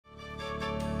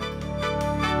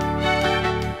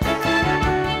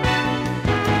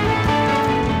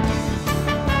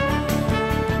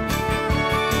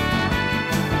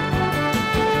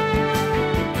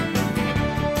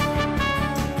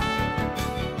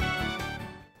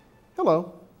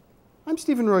Hello, I'm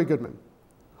Steven Roy Goodman,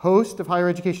 host of Higher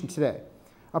Education Today,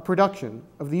 a production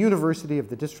of the University of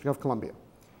the District of Columbia.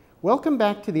 Welcome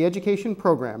back to the education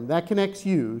program that connects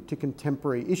you to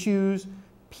contemporary issues,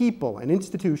 people, and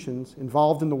institutions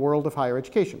involved in the world of higher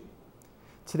education.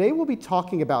 Today we'll be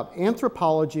talking about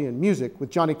anthropology and music with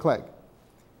Johnny Clegg.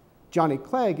 Johnny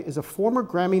Clegg is a former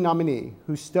Grammy nominee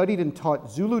who studied and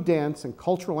taught Zulu dance and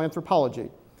cultural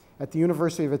anthropology at the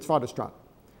University of Witwatersrand.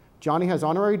 Johnny has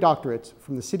honorary doctorates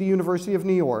from the City University of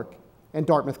New York and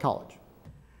Dartmouth College.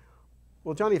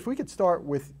 Well, Johnny, if we could start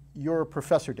with your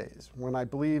professor days, when I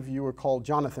believe you were called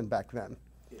Jonathan back then.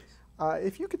 Yes.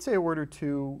 If you could say a word or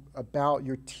two about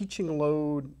your teaching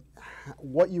load,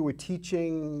 what you were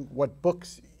teaching, what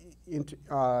books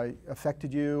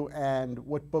affected you, and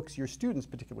what books your students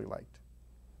particularly liked.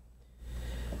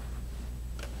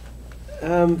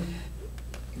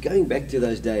 Going back to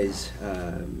those days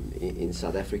in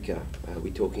South Africa,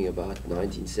 we're talking about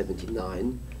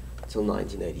 1979 till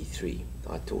 1983.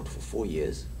 I taught for 4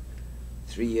 years,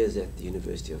 3 years at the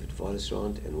University of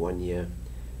Witwatersrand and 1 year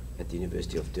at the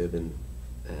University of Durban,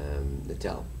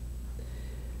 Natal.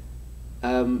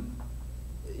 The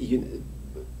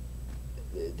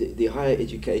higher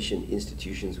education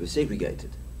institutions were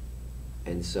segregated,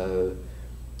 and so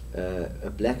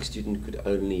a black student could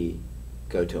only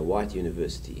go to a white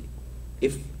university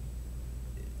if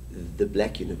the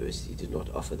black university did not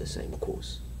offer the same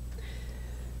course.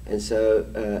 And so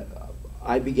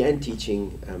I began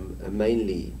teaching a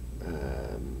mainly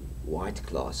white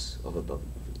class of about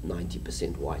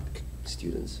 90% white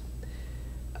students,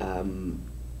 around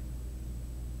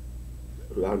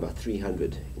about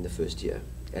 300 in the first year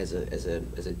as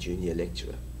a junior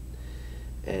lecturer.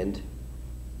 And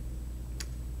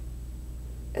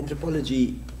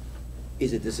anthropology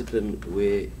is a discipline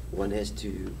where one has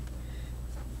to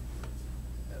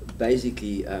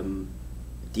basically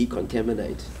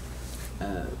decontaminate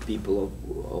people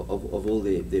of all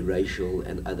their racial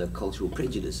and other cultural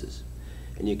prejudices.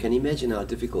 And you can imagine how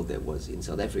difficult that was in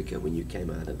South Africa when you came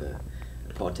out of an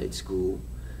apartheid school,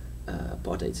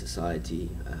 apartheid society,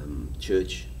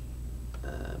 church,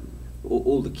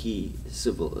 all the key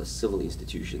civil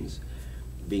institutions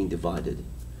being divided.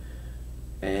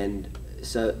 And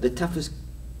so the toughest,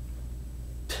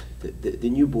 the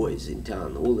new boys in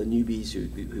town, all the newbies,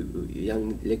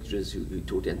 young lecturers who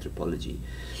taught anthropology,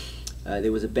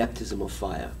 there was a baptism of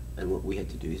fire. And what we had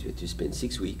to do is we had to spend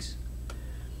 6 weeks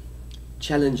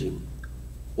challenging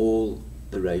all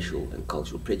the racial and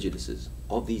cultural prejudices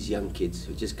of these young kids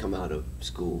who just come out of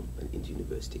school and into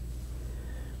university.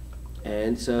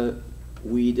 And so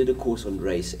we did a course on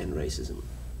race and racism.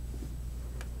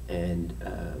 And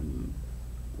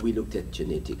we looked at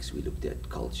genetics, we looked at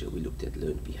culture, we looked at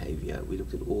learned behavior, we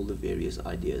looked at all the various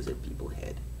ideas that people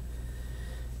had,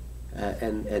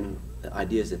 and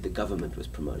ideas that the government was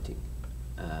promoting,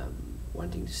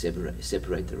 wanting to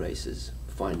separate the races,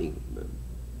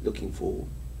 looking for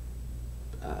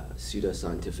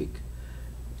pseudo-scientific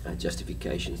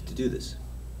justifications to do this.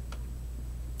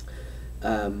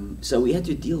 So we had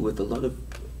to deal with a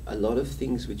lot of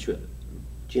things which were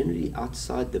generally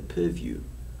outside the purview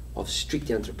of strict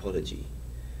anthropology.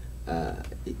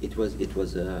 It was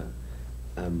a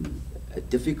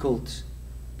difficult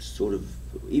sort of,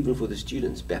 even for the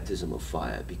students, baptism of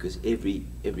fire, because every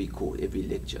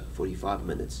lecture, 45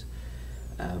 minutes,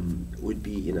 would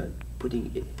be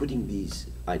putting these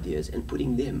ideas and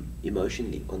putting them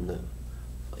emotionally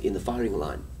in the firing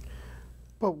line.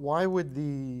 But why would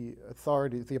the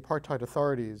authorities, the apartheid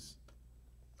authorities,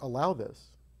 allow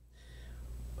this?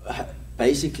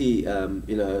 Basically,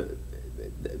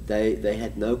 they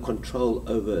had no control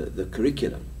over the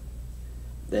curriculum.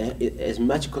 They had, as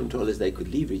much control as they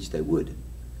could leverage, they would.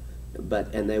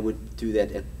 And they would do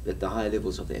that at the higher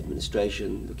levels of the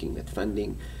administration, looking at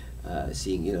funding,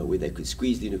 seeing where they could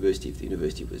squeeze the university if the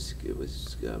university was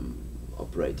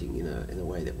operating in a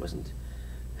way that wasn't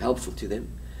helpful to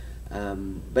them.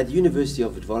 But the University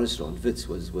of Witwatersrand, Wits,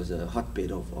 was a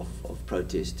hotbed of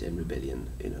protest and rebellion.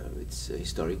 It's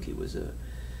historically was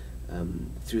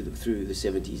through the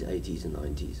 70s, 80s, and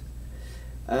 90s.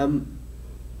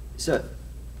 So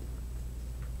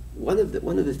one of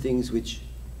the things which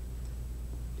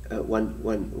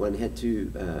one had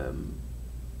to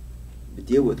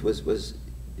deal with was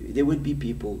there would be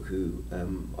people who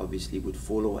obviously would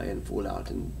fall away and fall out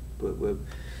and were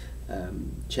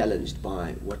challenged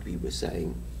by what we were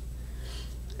saying,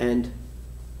 and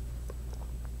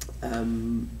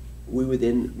we would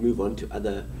then move on to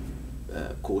other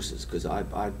courses, because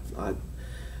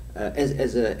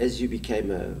as you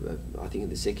became I think in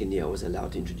the second year I was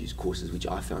allowed to introduce courses which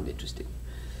I found interesting.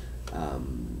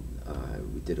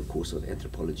 We did a course on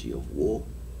anthropology of war,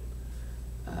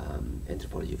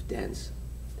 anthropology of dance,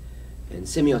 and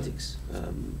semiotics,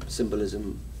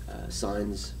 symbolism,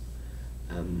 signs,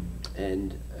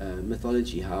 and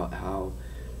mythology, how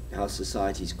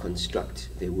societies construct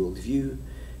their worldview,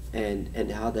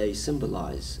 and how they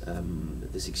symbolize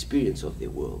this experience of their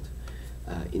world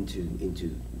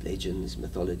into legends,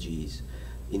 mythologies,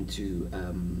 into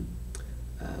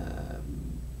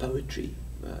poetry,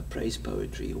 praise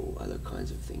poetry, or other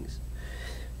kinds of things.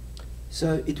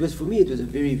 So it was, for me, it was a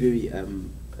very, very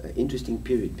interesting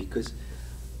period, because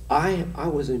I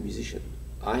was a musician.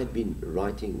 I had been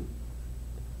writing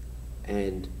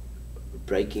and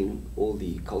breaking all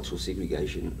the cultural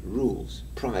segregation rules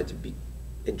prior to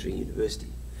entering university.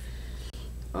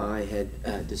 I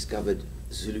had discovered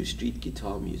Zulu street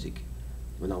guitar music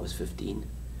when I was 15,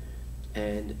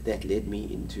 and that led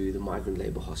me into the migrant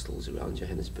labor hostels around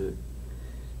Johannesburg.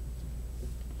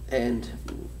 And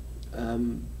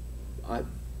I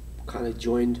kind of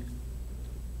joined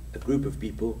a group of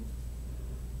people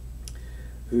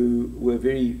who were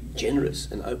very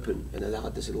generous and open, and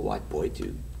allowed this little white boy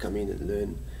to come in and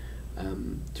learn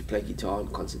to play guitar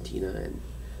and concertina, and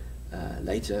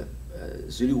later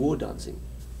Zulu war dancing.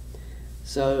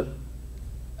 So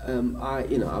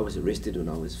I was arrested when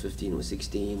I was 15 or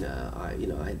 16. I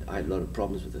had a lot of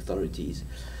problems with authorities.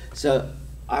 So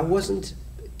I wasn't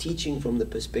teaching from the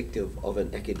perspective of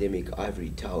an academic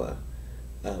ivory tower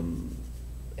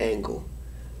angle.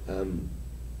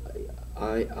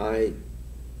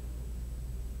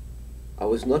 I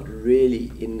was not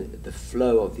really in the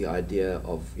flow of the idea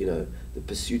of the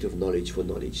pursuit of knowledge for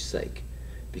knowledge's sake,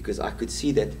 because I could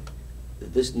see that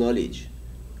this knowledge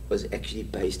was actually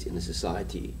based in a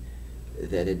society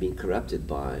that had been corrupted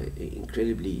by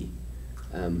incredibly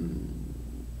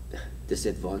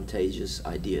disadvantageous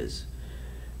ideas.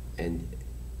 And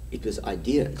it was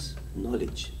ideas,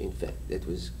 knowledge, in fact, that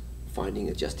was finding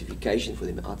a justification for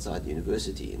them outside the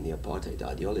university in the apartheid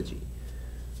ideology.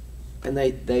 And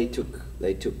they tried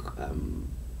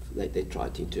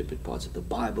to interpret parts of the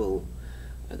Bible.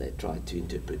 They tried to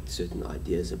interpret certain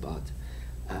ideas about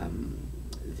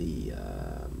the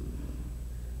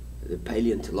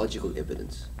paleontological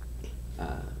evidence.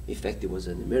 In fact, there was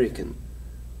an American,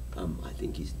 I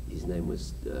think his name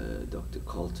was Dr.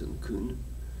 Carlton Kuhn,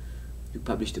 who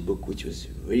published a book which was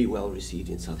very well received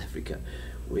in South Africa,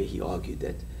 where he argued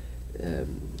that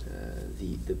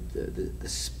the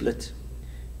split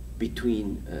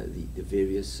between the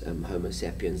various Homo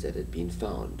sapiens that had been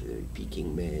found,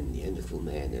 Peking man, Neanderthal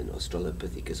man, and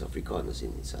Australopithecus africanus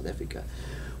in South Africa,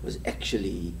 was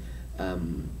actually a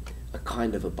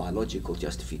kind of a biological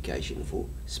justification for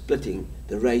splitting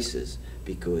the races,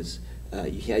 because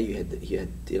here you had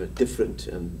different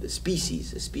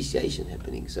species, a speciation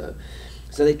happening. So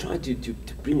they tried to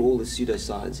bring all the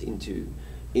pseudoscience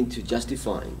into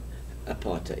justifying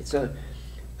apartheid. So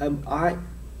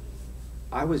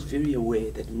I was very aware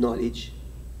that knowledge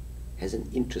has an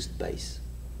interest base,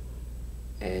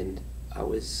 and I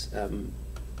was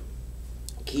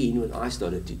keen when I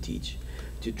started to teach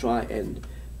to try and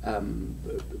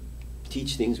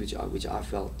teach things which I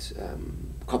felt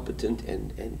competent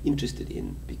and interested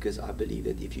in, because I believe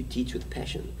that if you teach with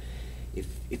passion,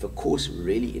 if a course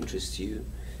really interests you,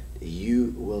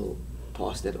 you will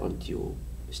pass that on to your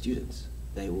students.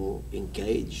 They will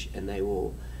engage, and they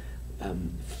will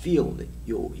feel that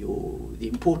the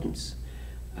importance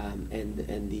and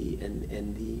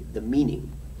the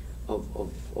meaning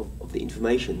of the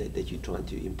information that you're trying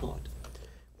to impart.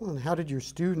 Well, and how did your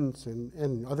students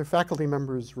and other faculty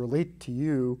members relate to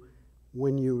you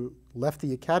when you left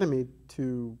the academy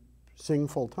to sing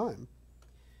full time?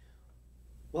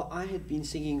 Well, I had been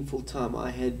singing full time.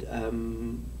 I had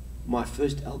my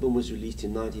first album was released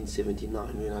in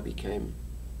 1979 when I became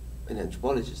an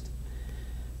anthropologist.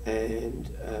 And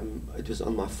it was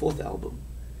on my fourth album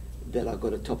that I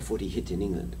got a top 40 hit in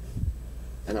England.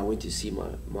 And I went to see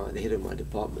the head of my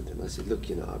department, and I said, look,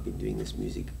 I've been doing this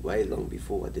music way long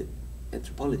before I did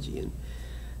anthropology, and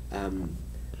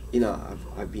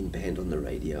I've been banned on the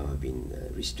radio, I've been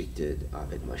restricted,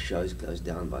 I've had my shows closed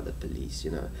down by the police.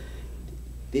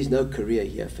 There's no career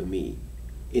here for me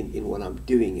in what I'm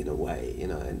doing, in a way,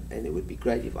 and it would be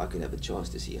great if I could have a chance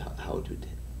to see how it would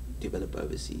develop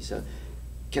overseas. So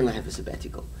can I have a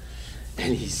sabbatical?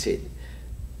 And he said,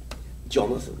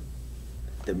 Jonathan,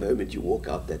 the moment you walk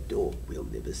out that door, we'll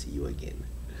never see you again.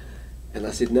 And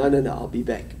I said, no, I'll be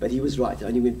back. But he was right. I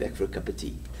only went back for a cup of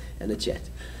tea and a chat.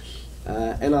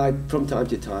 And from time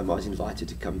to time, I was invited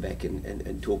to come back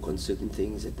and talk on certain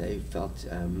things that they felt,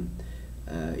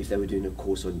 if they were doing a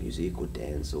course on music or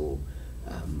dance or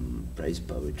praise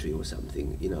poetry or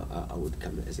something, you know, I would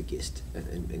come as a guest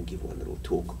and give one little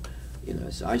talk, you know.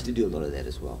 So I used to do a lot of that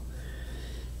as well.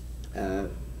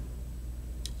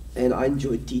 And I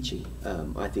enjoyed teaching.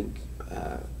 I think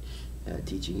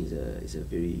teaching is a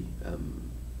very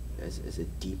as a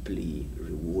deeply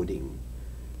rewarding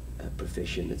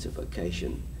profession. It's a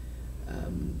vocation.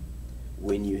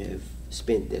 When you have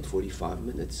spent that 45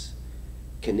 minutes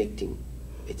connecting,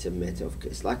 it's a matter of,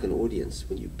 it's like an audience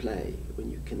when you play,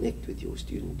 when you connect with your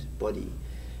student body,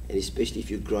 and especially if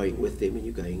you're growing with them and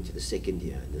you're going into the second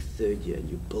year and the third year and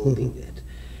you're building that.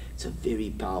 It's a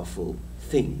very powerful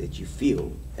thing that you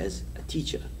feel as a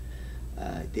teacher.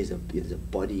 There's a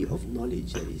body of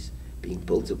knowledge that is being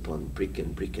built upon brick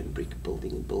and brick and brick,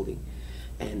 building and building.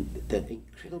 And the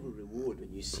incredible reward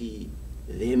when you see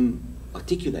them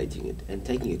articulating it and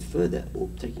taking it further, or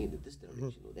taking it in this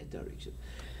direction or that direction.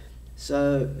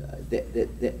 So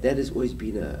that has always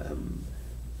been a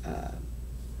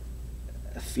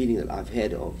feeling that I've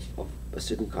had of a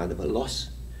certain kind of a loss,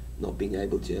 not being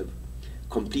able to have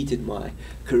completed my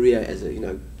career as a, you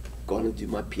know, gone and do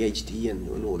my PhD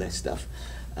and all that stuff,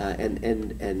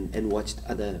 and watched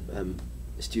other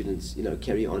students, you know,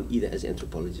 carry on either as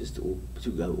anthropologists or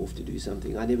to go off to do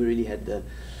something. I never really had the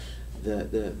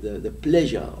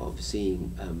pleasure of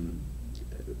seeing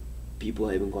people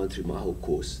having gone through my whole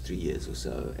course, 3 years or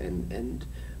so, and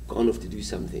gone off to do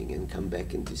something and come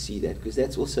back and to see that, because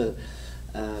that's also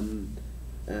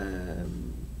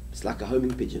it's like a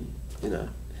homing pigeon, you know.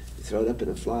 You throw it up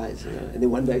and it flies, you know, and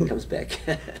then one day it comes back.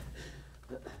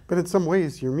 But in some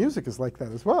ways, your music is like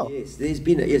that as well. Yes, it's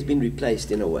been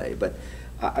replaced in a way, but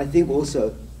I think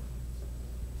also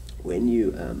when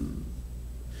you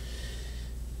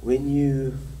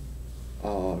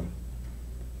are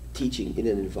teaching in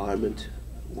an environment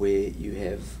where you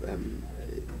have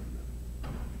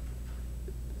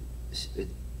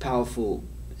powerful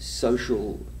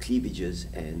social cleavages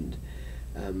and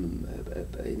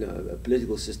you know, a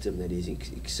political system that is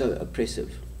so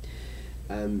oppressive,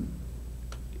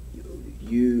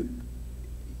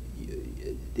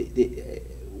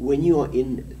 when you are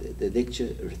in the lecture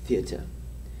theatre,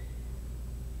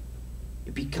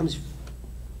 it becomes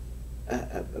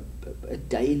a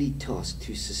daily task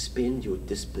to suspend your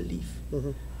disbelief,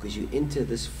 because you enter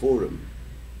this forum,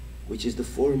 which is the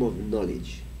forum of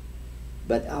knowledge,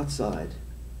 but outside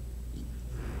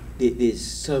there's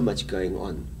so much going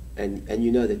on, and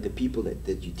you know that the people that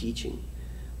you're teaching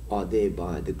are there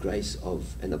by the grace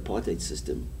of an apartheid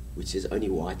system which says only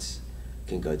whites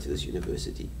can go to this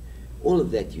university. All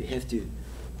of that you have to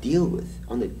deal with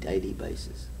on a daily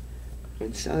basis,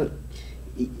 and so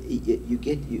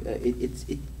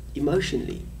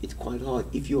emotionally it's quite hard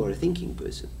if you are a thinking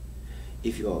person.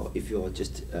 If you are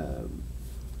just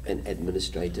an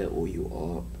administrator, or you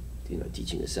are, you know,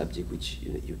 teaching a subject which,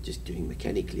 you know, you're just doing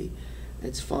mechanically,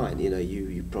 that's fine. You know,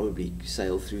 you probably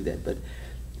sail through that. But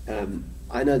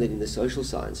I know that in the social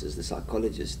sciences, the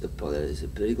psychologist, the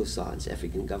political science,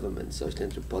 African government, social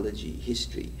anthropology,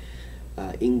 history,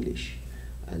 English,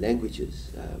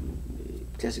 languages,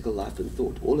 classical life and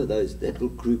thought, all of those, that little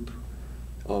group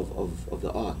of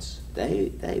the arts,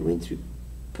 they went through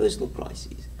personal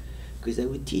crises, because they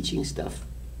were teaching stuff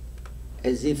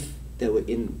as if they were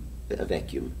in a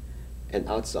vacuum, and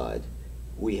outside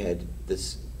we had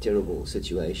this terrible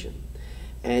situation.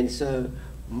 And so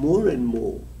more and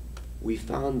more we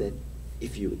found that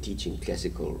if you were teaching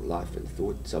classical life and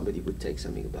thought, somebody would take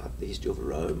something about the history of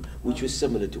Rome, which was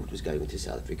similar to what was going on to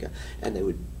South Africa, and they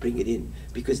would bring it in,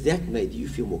 because that made you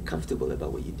feel more comfortable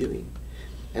about what you're doing.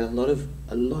 And a lot of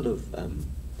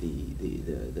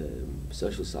the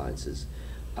social sciences,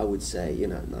 I would say, you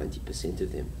know, 90%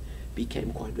 of them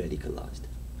became quite radicalized,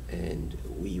 and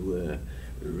we were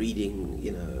reading,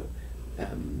 you know,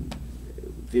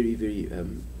 very, very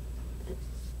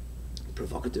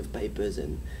provocative papers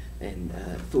and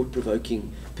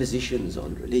thought-provoking positions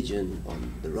on religion,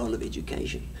 on the role of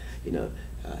education. You know,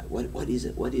 what is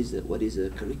it? What is a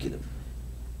curriculum?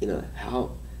 You know,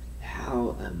 how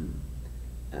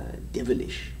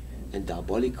devilish and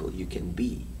diabolical you can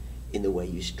be in the way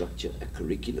you structure a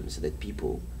curriculum, so that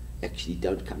people actually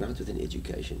don't come out with an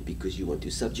education because you want to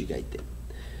subjugate them.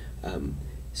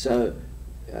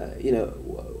 You know,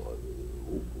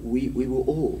 we were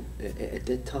all at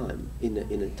that time in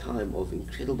a time of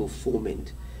incredible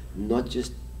ferment, not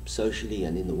just socially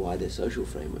and in the wider social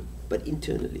framework, but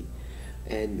internally.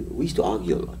 And we used to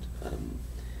argue a lot.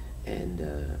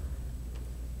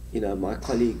 You know, my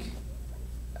colleague,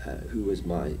 who was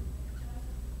my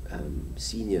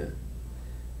senior,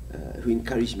 who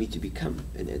encouraged me to become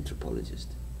an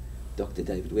anthropologist, Dr.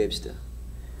 David Webster,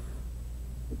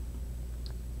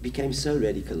 became so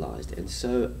radicalized and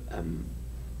so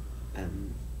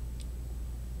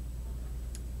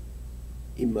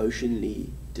emotionally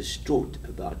distraught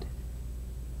about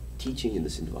teaching in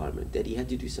this environment that he had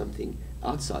to do something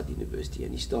outside the university,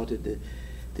 and he started the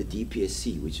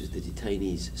DPSC, which is the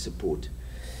Detainees Support,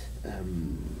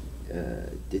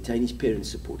 Detainees Parents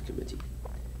Support Committee.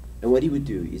 And what he would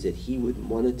do is that he would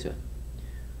monitor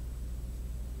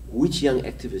which young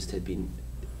activist had been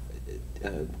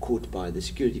caught by the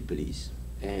security police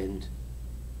and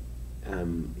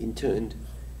interned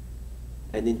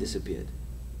and then disappeared.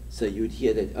 So you would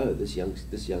hear that, oh, this young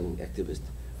activist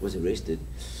was arrested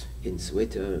in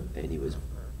Soweto and he was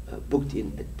booked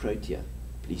in at Protea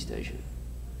police station,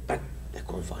 but they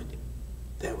can't find him.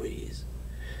 There where he is.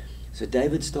 So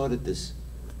David started this,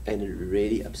 and it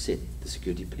really upset the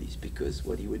security police, because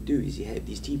what he would do is he had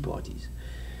these tea parties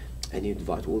and he'd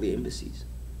invite all the embassies,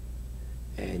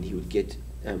 and he would get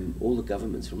all the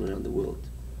governments from around the world,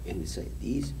 and he'd say,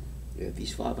 these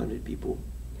 500 people,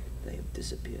 they have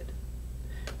disappeared.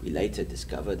 We later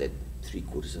discovered that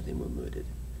 3/4 of them were murdered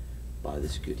by the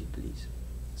security police.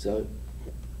 So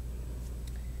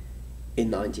in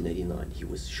 1989, he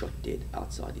was shot dead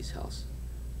outside his house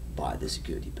by the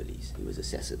security police. He was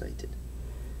assassinated.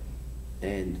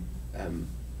 And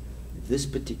this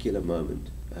particular moment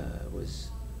was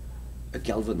a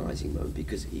galvanizing moment,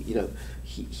 because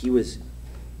he was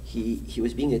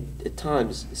being at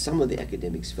times, some of the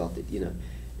academics felt that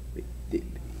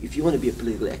if you want to be a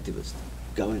political activist,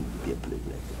 go and be a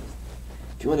political activist.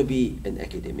 If you want to be an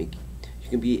academic, you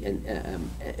can be an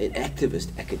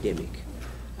activist academic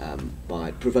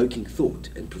by provoking thought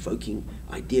and provoking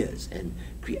ideas and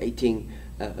creating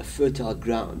a fertile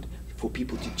ground for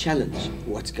people to challenge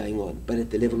what's going on, but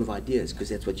at the level of ideas, because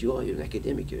that's what you are. You're an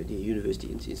academic, you're a university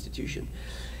institution.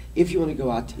 If you want to go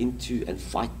out into and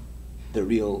fight the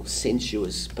real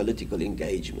sensuous political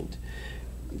engagement,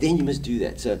 then you must do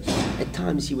that. So at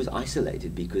times he was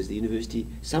isolated, because the university,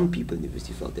 some people in the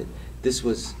university felt that this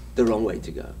was the wrong way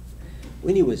to go.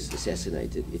 When he was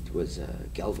assassinated, it was a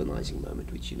galvanizing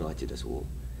moment which united us all.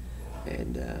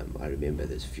 And I remember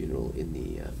this funeral in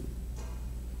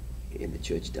the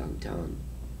church downtown.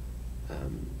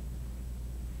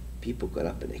 People got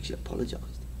up and actually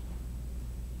apologized.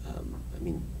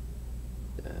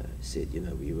 Said,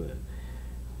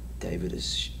 David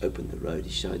has opened the road,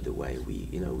 he showed the way. We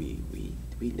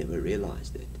never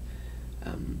realized that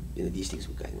these things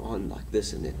were going on like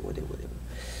this and that, whatever.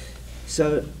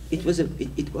 So it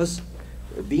was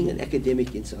being an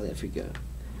academic in South Africa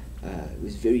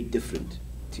was very different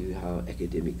to how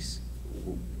academics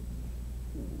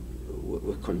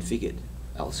were configured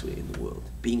elsewhere in the world.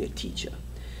 Being a teacher,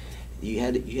 you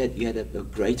had a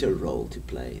greater role to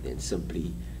play than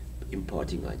simply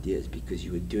imparting ideas, because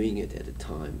you were doing it at a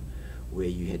time where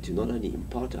you had to not only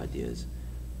impart ideas,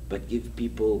 but give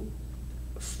people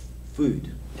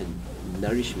food and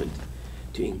nourishment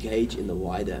to engage in the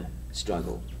wider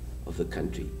struggle of the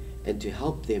country, and to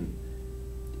help them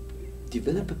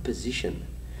develop a position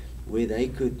where they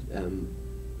could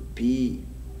be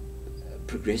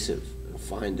progressive and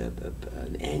find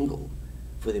an angle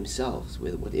for themselves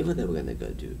with whatever they were going to go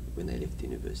do when they left the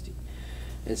university.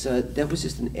 And so that was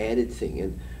just an added thing.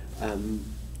 And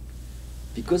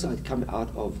because I'd come out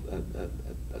of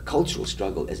a cultural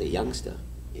struggle as a youngster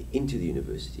into the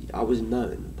university, I was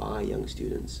known by young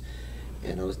students,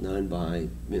 and I was known by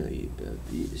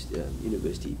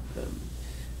university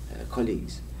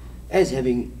colleagues as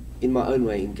having, in my own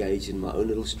way, engaged in my own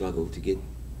little struggle to get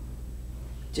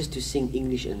just to sing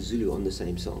English and Zulu on the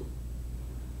same song,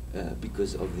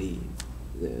 because of the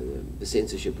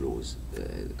censorship laws,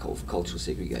 cultural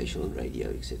segregation on radio,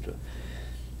 etc.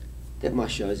 That my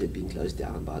shows had been closed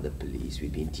down by the police.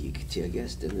 We'd been tear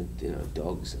gassed, and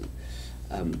dogs,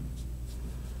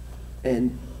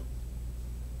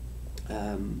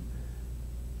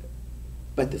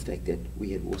 but the fact that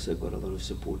we had also got a lot of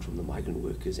support from the migrant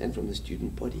workers and from the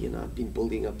student body, and I've been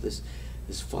building up this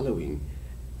following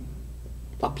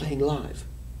by playing live.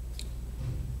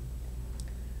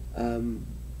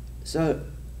 So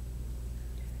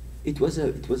it was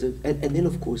and then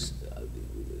of course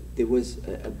there was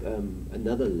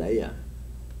another layer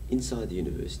inside the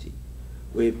university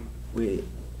where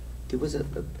there was a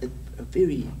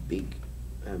very big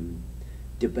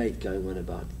debate going on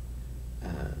about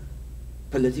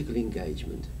political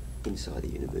engagement inside the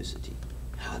university.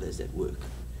 How does that work?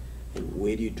 And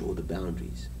where do you draw the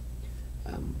boundaries?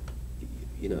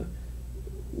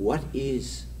 What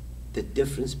is the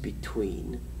difference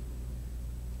between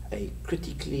a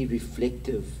critically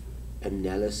reflective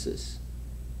analysis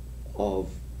of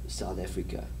South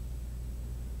Africa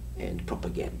and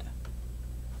propaganda.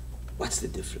 What's the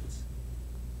difference?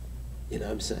 You know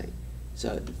what I'm saying?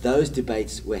 So those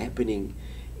debates were happening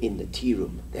in the tea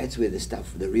room. That's where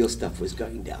the real stuff was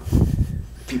going down.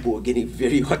 People were getting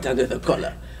very hot under the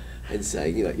collar and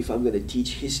saying, you know, if I'm going to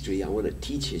teach history, I want to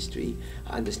teach history.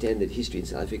 I understand that history in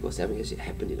South Africa was having to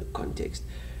happen in a context,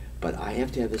 but I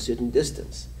have to have a certain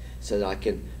distance so that I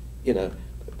can, you know,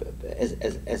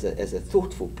 as a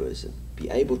thoughtful person, be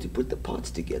able to put the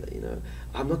parts together. You know,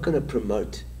 I'm not going to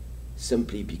promote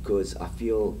simply because I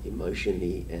feel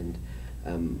emotionally and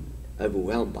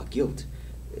overwhelmed by guilt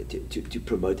to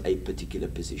promote a particular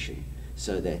position,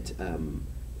 so that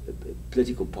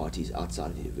political parties outside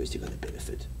of the university are going to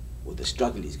benefit, or the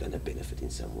struggle is going to benefit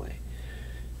in some way.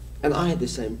 And I had the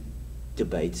same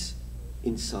debates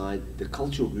inside the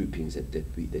cultural groupings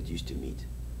that used to meet,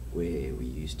 where we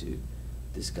used to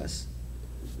discuss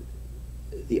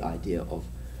the idea of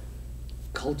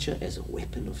culture as a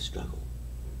weapon of struggle.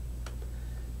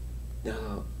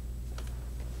 Now,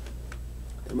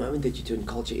 the moment that you turn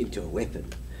culture into a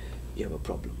weapon, you have a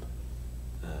problem.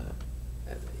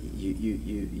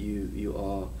 You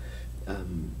are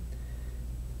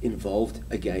involved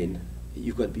again.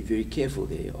 You've got to be very careful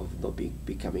there of not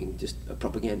becoming just a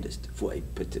propagandist for a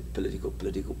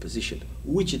political position,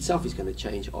 which itself is going to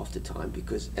change after time,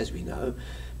 because, as we know,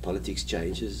 politics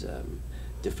changes.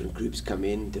 Different groups come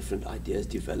in, different ideas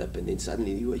develop, and then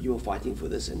suddenly you are fighting for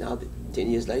this, and now 10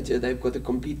 years later they've got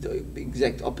the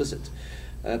exact opposite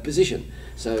position.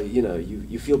 So, you know,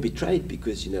 you feel betrayed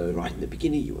because, you know, right in the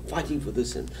beginning you were fighting for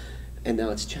this, and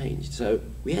now it's changed. So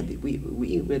we had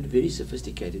very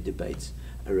sophisticated debates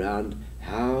around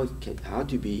how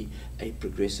to be a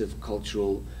progressive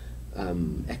cultural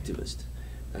activist.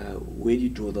 Where do you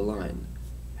draw the line?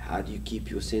 How do you keep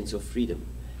your sense of freedom?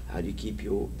 How do you keep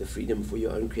the freedom for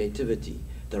your own creativity,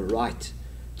 the right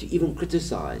to even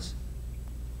criticize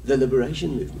the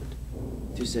liberation movement,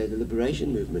 to say the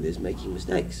liberation movement is making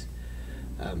mistakes?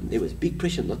 There was big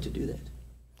pressure not to do that.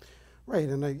 Right,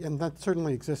 and that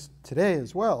certainly exists today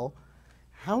as well.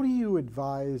 How do you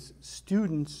advise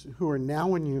students who are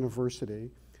now in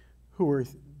university, who are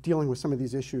dealing with some of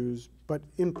these issues, but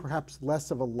in perhaps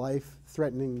less of a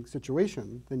life-threatening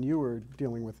situation than you were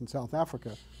dealing with in South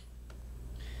Africa?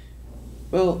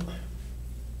 Well,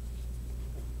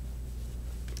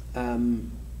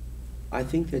 I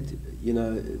think that, you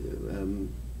know,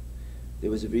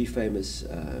 there was a very famous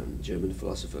German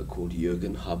philosopher called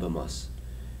Jürgen Habermas.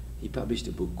 He published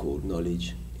a book called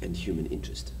Knowledge and Human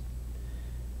Interest,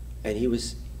 and he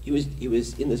was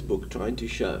in this book trying to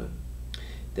show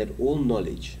that all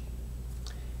knowledge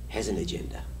has an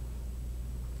agenda.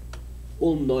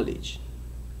 All knowledge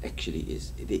actually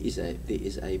there is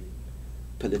a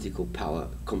political power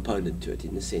component to it,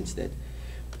 in the sense that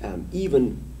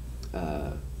even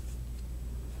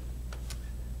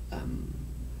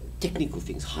technical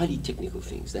things, highly technical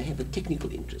things, they have a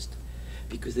technical interest,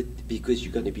 because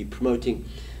you're going to be promoting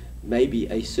maybe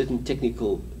a certain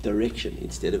technical direction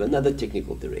instead of another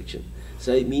technical direction.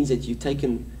 So it means that you've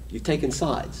taken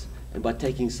sides, and by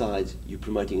taking sides, you're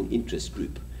promoting an interest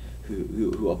group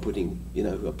who are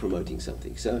promoting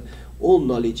something. So all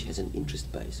knowledge has an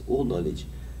interest base. All knowledge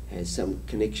has some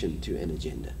connection to an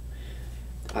agenda.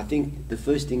 I think the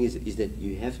first thing is that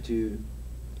you have to,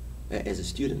 as a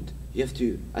student, you have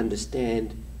to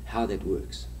understand how that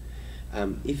works.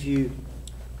 And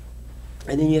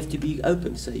then you have to be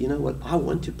open. Say, you know what, I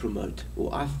want to promote,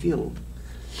 or I feel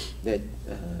that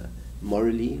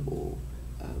morally or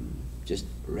just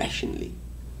rationally,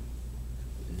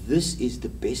 this is the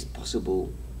best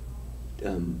possible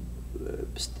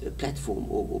platform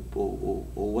or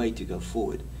way to go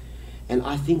forward. And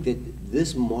I think that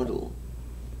this model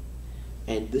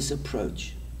and this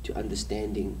approach to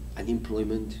understanding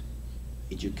unemployment,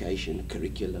 education,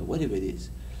 curricula, whatever it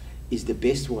is the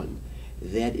best one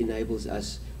that enables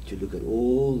us to look at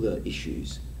all the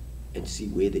issues and see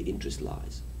where the interest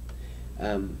lies.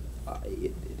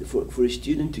 For a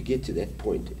student to get to that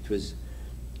point, it was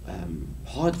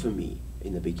hard for me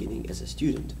in the beginning as a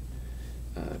student,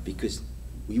 because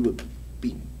we were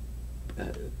being,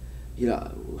 I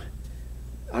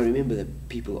remember that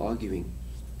people arguing,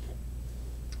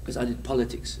 because I did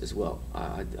politics as well.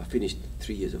 I finished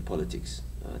 3 years of politics.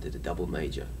 I did a double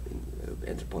major in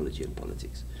anthropology and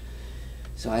politics.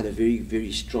 So I had a very,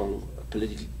 very strong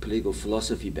political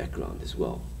philosophy background as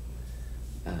well.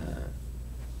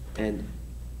 And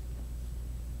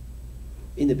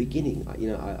in the beginning,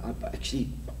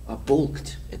 I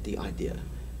balked at the idea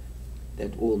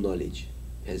that all knowledge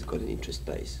has got an interest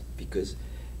base, because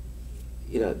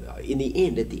in the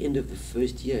end, at the end of the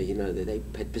first year, they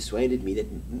had persuaded me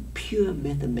that pure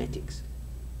mathematics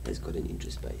has got an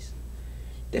interest base.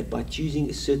 That by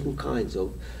choosing certain kinds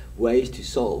of ways to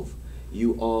solve,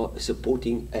 you are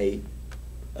supporting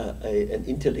an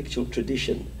intellectual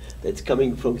tradition that's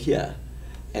coming from here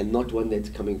and not one that's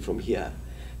coming from here.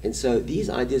 And so these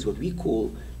ideas, what we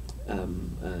call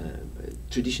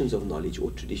traditions of knowledge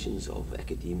or traditions of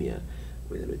academia,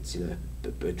 whether it's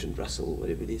Bertrand Russell,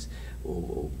 whatever it is,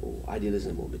 or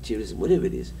idealism or materialism, whatever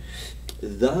it is,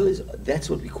 that's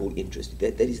what we call interest.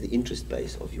 That is the interest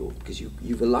base of because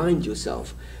you've aligned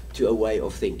yourself to a way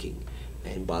of thinking.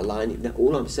 And by aligning, now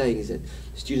all I'm saying is that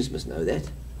students must know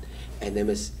that, and they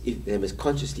must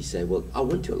consciously say, well, I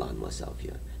want to align myself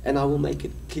here, and I will make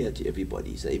it clear to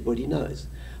everybody so everybody knows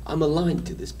I'm aligned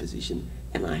to this position,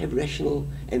 and I have rational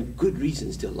and good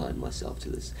reasons to align myself to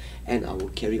this, and I will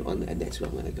carry on, and that's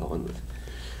what I'm going to go on with.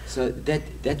 So that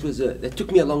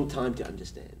took me a long time to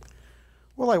understand.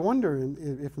 Well, I wonder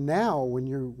if now, when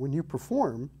you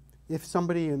perform, if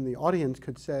somebody in the audience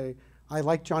could say, I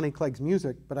like Johnny Clegg's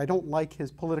music, but I don't like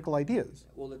his political ideas.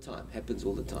 All the time, happens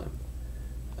all the time.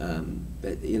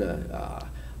 But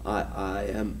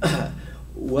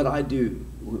what I do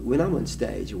when I'm on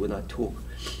stage or when I talk,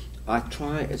 I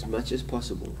try as much as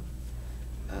possible.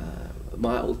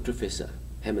 My old professor,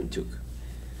 Hammond-Tooke,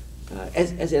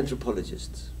 as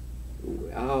anthropologists,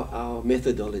 our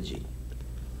methodology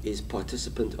is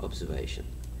participant observation.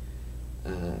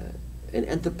 An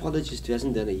anthropologist who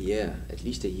hasn't done at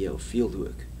least a year of field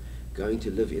work, going to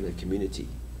live in a community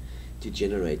to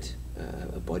generate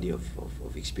a body of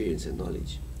experience and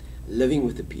knowledge, living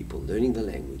with the people, learning the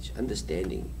language,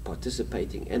 understanding,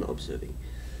 participating and observing.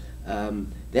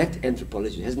 That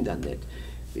anthropologist hasn't done that.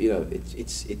 He's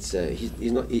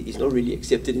not really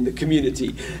accepted in the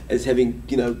community as having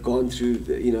gone through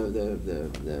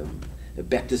the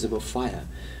baptism of fire.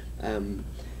 And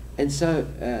so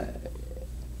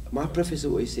my professor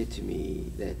always said to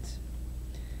me that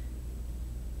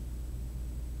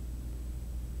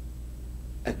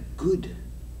a good,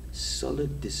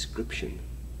 solid description,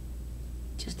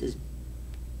 just as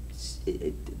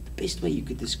the best way you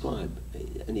could describe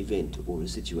an event or a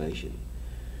situation,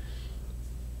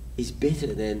 is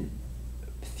better than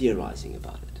theorizing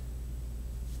about it.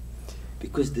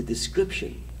 Because the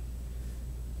description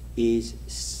is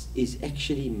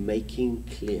actually making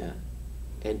clear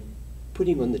and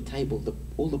putting on the table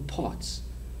all the parts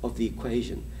of the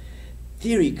equation.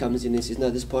 Theory comes in and says,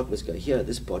 no, this part must go here,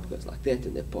 this part goes like that,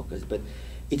 and that part goes, but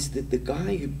it's the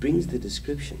guy who brings the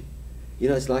description.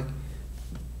 It's like,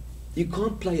 you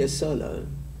can't play a solo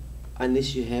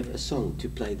unless you have a song to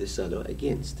play the solo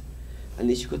against.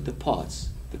 Unless you've got the parts,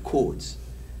 the chords,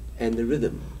 and the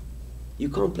rhythm. You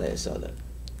can't play a solo.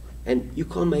 And you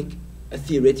can't make a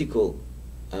theoretical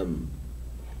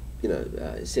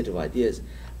set of ideas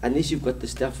unless you've got the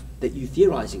stuff that you're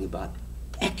theorizing about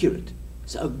accurate.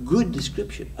 So a good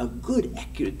description, a good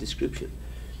accurate description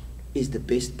is the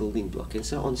best building block. And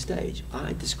so on stage,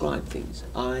 I describe things.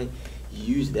 I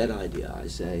use that idea.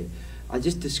 I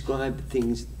just describe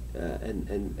things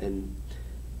and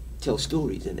tell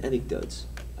stories and anecdotes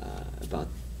about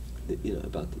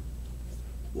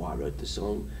why I wrote the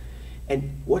song.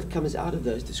 And what comes out of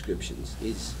those descriptions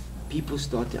is people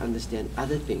start to understand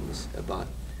other things about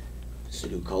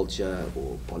Zulu culture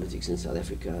or politics in South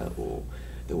Africa or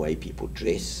the way people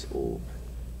dress or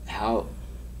how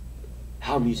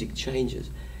music changes,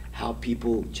 how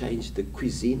people change the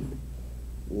cuisine,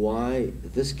 why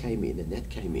this came in and that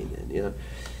came in, and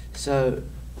so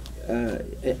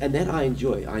and that I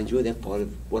enjoy. I enjoy that part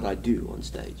of what I do on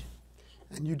stage.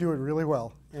 And you do it really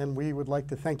well. And we would like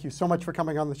to thank you so much for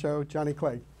coming on the show, Johnny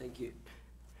Clegg. Thank you.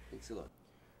 Thanks a lot.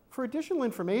 For additional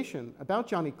information about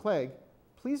Johnny Clegg,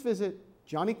 please visit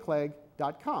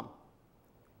johnnyclegg.com.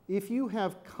 If you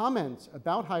have comments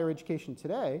about Higher Education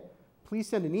Today, please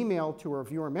send an email to our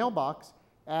viewer mailbox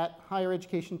at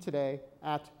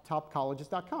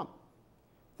highereducationtoday@topcolleges.com.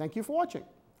 Thank you for watching.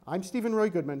 I'm Steven Roy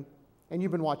Goodman, and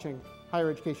you've been watching Higher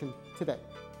Education Today.